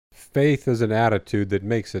Faith is an attitude that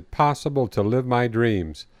makes it possible to live my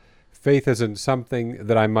dreams. Faith isn't something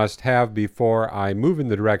that I must have before I move in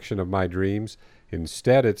the direction of my dreams.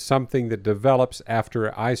 Instead, it's something that develops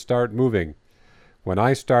after I start moving. When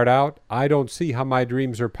I start out, I don't see how my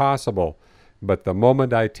dreams are possible. But the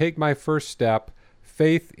moment I take my first step,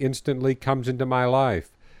 faith instantly comes into my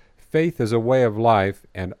life. Faith is a way of life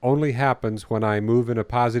and only happens when I move in a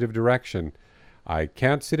positive direction. I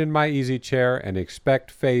can't sit in my easy chair and expect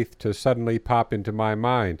faith to suddenly pop into my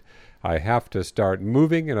mind. I have to start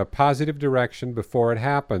moving in a positive direction before it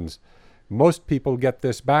happens. Most people get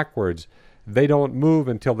this backwards. They don't move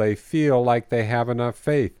until they feel like they have enough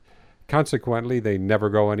faith. Consequently, they never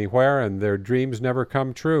go anywhere and their dreams never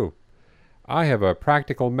come true. I have a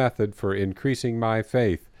practical method for increasing my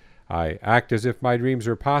faith. I act as if my dreams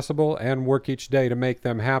are possible and work each day to make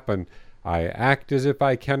them happen. I act as if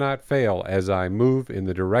I cannot fail as I move in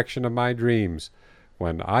the direction of my dreams.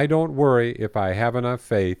 When I don't worry if I have enough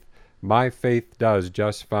faith, my faith does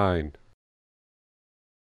just fine.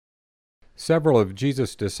 Several of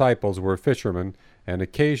Jesus' disciples were fishermen, and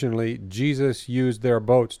occasionally Jesus used their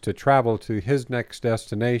boats to travel to his next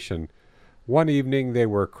destination. One evening they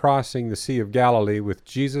were crossing the Sea of Galilee with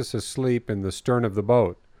Jesus asleep in the stern of the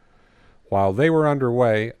boat. While they were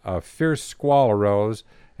underway, a fierce squall arose,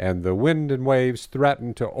 and the wind and waves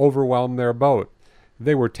threatened to overwhelm their boat.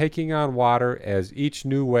 They were taking on water as each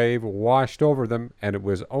new wave washed over them, and it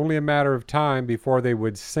was only a matter of time before they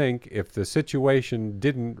would sink if the situation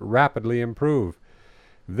didn't rapidly improve.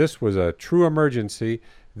 This was a true emergency.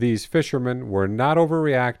 These fishermen were not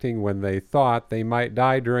overreacting when they thought they might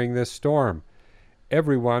die during this storm.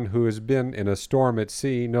 Everyone who has been in a storm at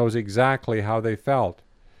sea knows exactly how they felt.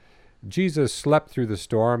 Jesus slept through the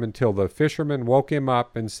storm until the fishermen woke him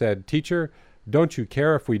up and said, "Teacher, don't you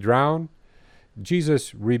care if we drown?"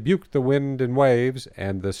 Jesus rebuked the wind and waves,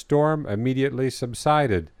 and the storm immediately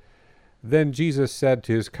subsided. Then Jesus said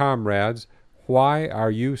to his comrades, "Why are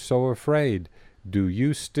you so afraid? Do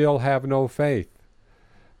you still have no faith?"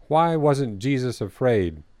 Why wasn't Jesus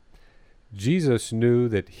afraid? Jesus knew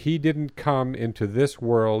that he didn't come into this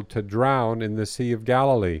world to drown in the Sea of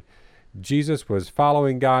Galilee. Jesus was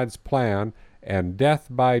following God's plan, and death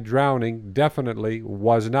by drowning definitely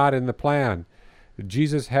was not in the plan.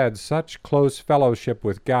 Jesus had such close fellowship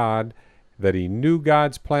with God that he knew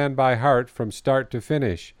God's plan by heart from start to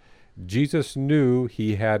finish. Jesus knew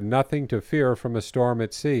he had nothing to fear from a storm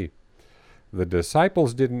at sea. The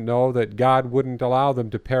disciples didn't know that God wouldn't allow them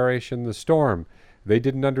to perish in the storm. They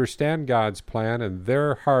didn't understand God's plan, and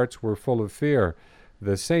their hearts were full of fear.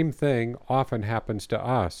 The same thing often happens to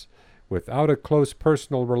us. Without a close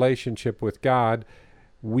personal relationship with God,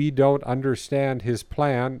 we don't understand his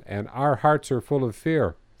plan, and our hearts are full of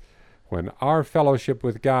fear. When our fellowship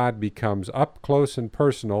with God becomes up close and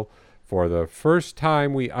personal, for the first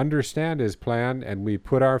time we understand his plan and we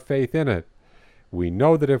put our faith in it. We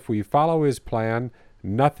know that if we follow his plan,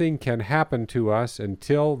 nothing can happen to us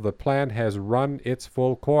until the plan has run its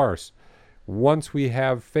full course. Once we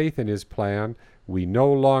have faith in his plan, we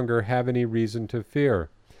no longer have any reason to fear.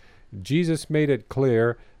 Jesus made it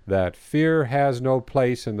clear that fear has no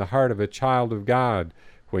place in the heart of a child of God.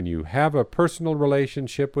 When you have a personal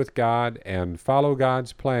relationship with God and follow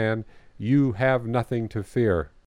God's plan, you have nothing to fear.